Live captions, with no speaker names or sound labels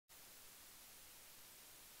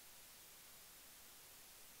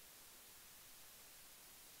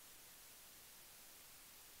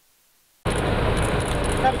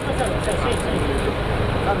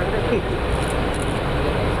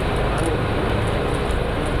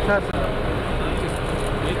Photo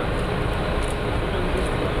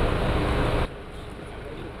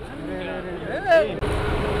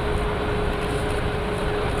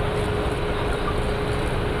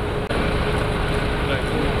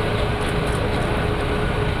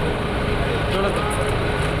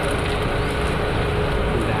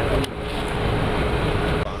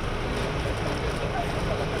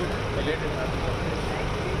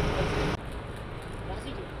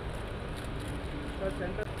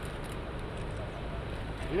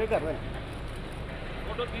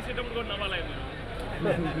తీసేటప్పుడు కూడా నవ్వాలైంది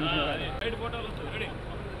right ఫోటోలు ready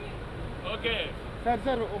okay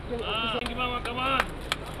sir okay Venky మామ కమ్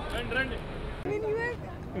ఆన్ రండి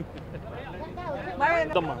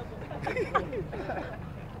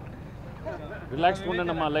రిలాక్స్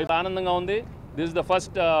ఉండండి అమ్మా లైఫ్ ఆనందంగా ఉంది this is the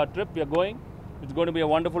first trip we are going it's going to be a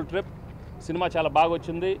wonderful trip cinema చాలా బాగా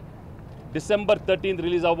వచ్చింది December 13th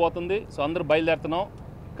రిలీజ్ అవబోతుంది సో అందరూ బయలుదేరుతున్నాం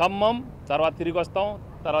ఖమ్మం తర్వాత తిరిగి వస్తాం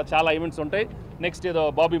తర్వాత చాలా ఈవెంట్స్ ఉంటాయి నెక్స్ట్ ఏదో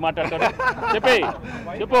బాబీ మాట్లాడతాడు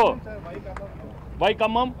చెప్పు why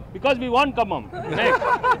Khammam because we want Khammam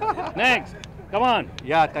next come on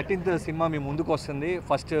 13th cinema మీ ముందుకు వస్తుంది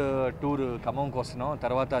ఫస్ట్ టూర్ ఖమ్మంకి వస్తున్నాం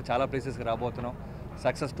తర్వాత చాలా ప్లేసెస్కి రాబోతున్నాం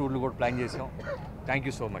సక్సెస్ టూర్లు కూడా ప్లాన్ చేసాం thank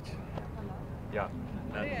you so much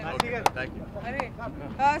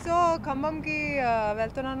so ఖమ్మంకి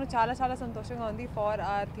వెళ్తున్నాను చాలా చాలా సంతోషంగా ఉంది for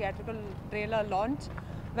our theatrical trailer launch.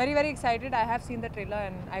 Very excited. I have seen the trailer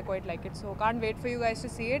and I quite like it, so can't wait for you guys to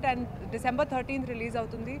see it. And December 13th release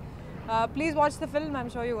avutundi. Please watch the film.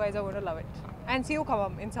 I'm sure you guys are going to love it and see you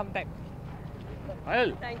Khammam in some time.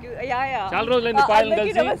 Thank you. Yeah. చాలా రోజులైంది పాయల్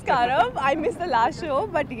కలిసి. Namaskaram. I missed the last show,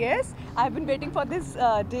 but yes, I've been waiting for this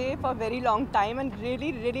day for a very long time and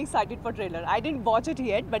really excited for trailer. I didn't watch it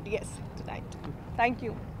yet, but yes, tonight. Thank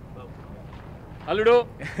you. అల్లుడు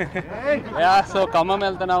so Khammam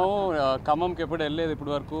వెళ్తున్నాము ఖమ్మంకి ఎప్పుడు వెళ్ళలేదు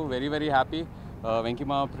ఇప్పటి వరకు very happy Venky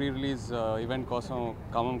మా pre release event కోసం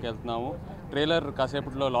ఖమ్మంకి వెళ్తున్నాము trailer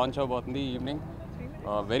కాసేపట్లో లాంచ్ అవబోతుంది ఈవినింగ్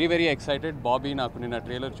వెరీ ఎక్సైటెడ్ బాబీ నాకు నిన్న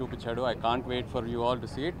ట్రైలర్ చూపించాడు I can't wait for you all to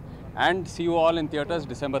see it and see you all in theatres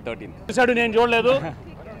December 13th చూసాడు నేను చూడలేదు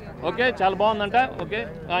ఓకే చాలా బాగుందంట ఓకే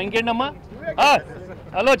ఇంకేంటమ్మా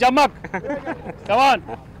హలో చమ్మక్ కమాన్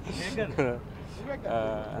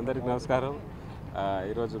అందరికి నమస్కారం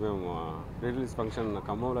ఈరోజు మేము ప్రీ రిలీజ్ ఫంక్షన్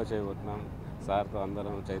ఖమ్మంలో చేయబోతున్నాం సార్తో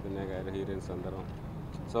అందరం చైతన్య గారు హీరోయిన్స్ అందరం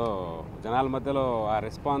సో జనాల మధ్యలో ఆ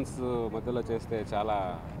రెస్పాన్స్ మధ్యలో చేస్తే చాలా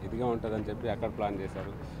ఇదిగా ఉంటుందని చెప్పి అక్కడ ప్లాన్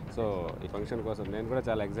చేశారు సో ఈ ఫంక్షన్ కోసం నేను కూడా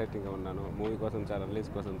చాలా ఎగ్జైటింగ్గా ఉన్నాను మూవీ కోసం చాలా రిలీజ్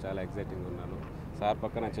కోసం చాలా ఎగ్జైటింగ్గా ఉన్నాను సార్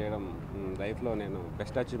పక్కన చేయడం లైఫ్లో నేను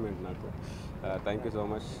బెస్ట్ అచీవ్మెంట్ నాకు thank you so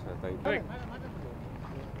much thank you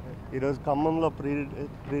ఈరోజు ఖమ్మంలో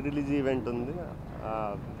ప్రీ రిలీజ్ ఈవెంట్ ఉంది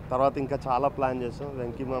తర్వాత ఇంకా చాలా ప్లాన్ చేస్తాం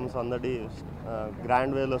వెంకీ మామ సందడి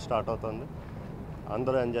గ్రాండ్ వేలో స్టార్ట్ అవుతుంది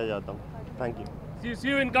అందరూ ఎంజాయ్ చేద్దాం thank you See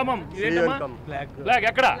you in Khammam. Flag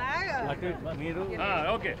ఎక్కడ మీరు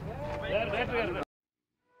ఓకే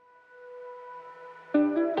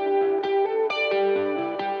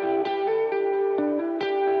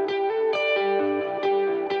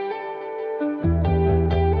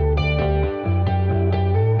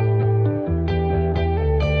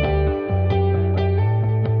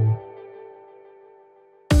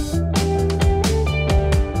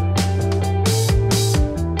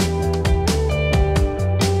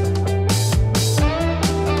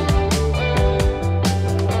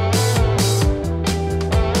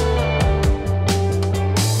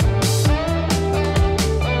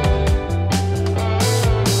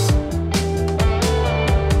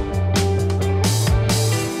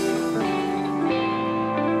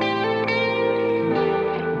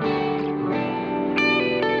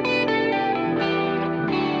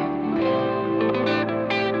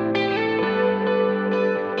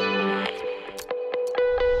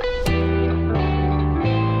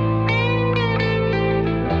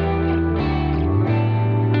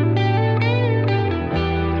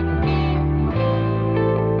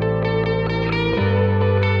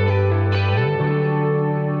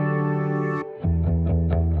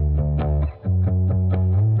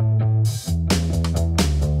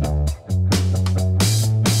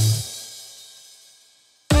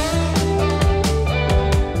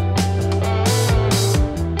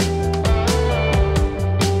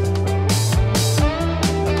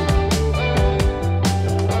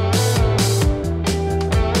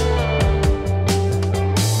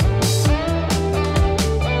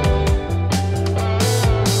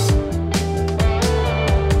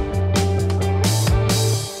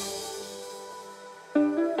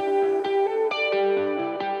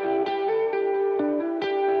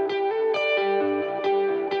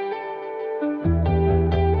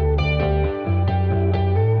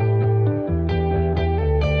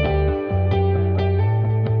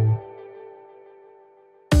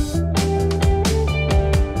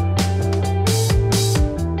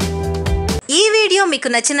వీడియో మీకు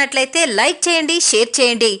నచ్చినట్లయితే లైక్ చేయండి, షేర్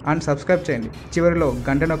చేయండి అండ్ సబ్స్క్రైబ్ చేయండి. చివరిలో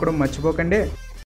గంట నొక్కడం మర్చిపోకండి.